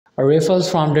Rifles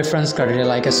from different countries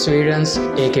like Sweden's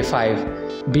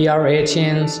AK-5,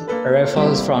 BR-18s,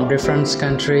 rifles from different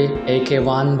country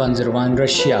AK-1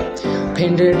 Russia,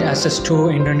 painted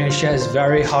SS-2 Indonesia is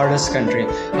very hardest country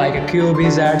like a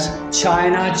QBZ,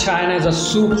 China is a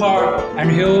super and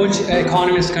huge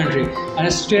economist country, and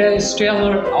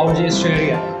stellar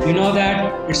Australia. You know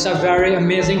that it's a very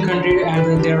amazing country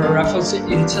and there are rifles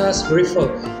interest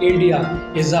rifle. India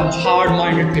is a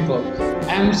hard-minded people.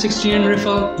 M16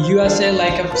 rifle, USA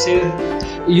like I said,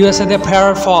 USA the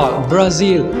parafall.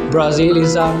 Brazil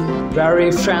is a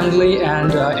very friendly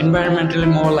and environmentally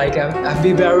more like a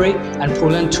FB Berry, and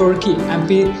Poland, Turkey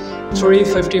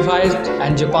MP355,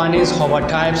 and Japanese Hova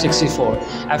Type 64,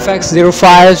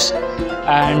 FX05s,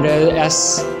 and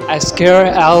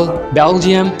SKRL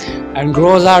Belgium, and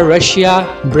Groza Russia,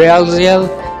 Brazil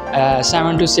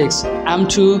 726,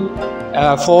 M2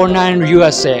 49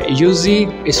 USA, UZ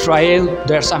Israel,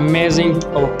 there's amazing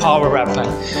power weapon,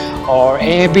 or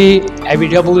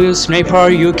ABW Sniper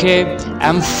UK,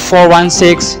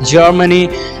 M416 Germany,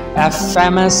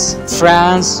 FMS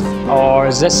France, or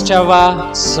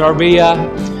Zestava Serbia,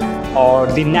 or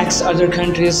the next other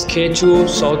countries K2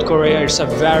 South Korea. It's a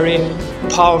very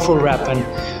powerful weapon.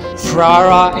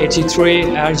 Frara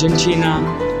 83 Argentina,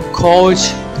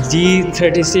 Coach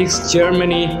D36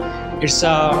 Germany. It's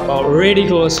a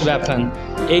ridiculous weapon.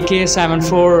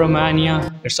 AK-74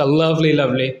 Romania. It's a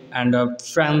lovely and a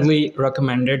friendly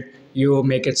recommended. You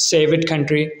make it save it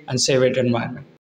country and save it environment.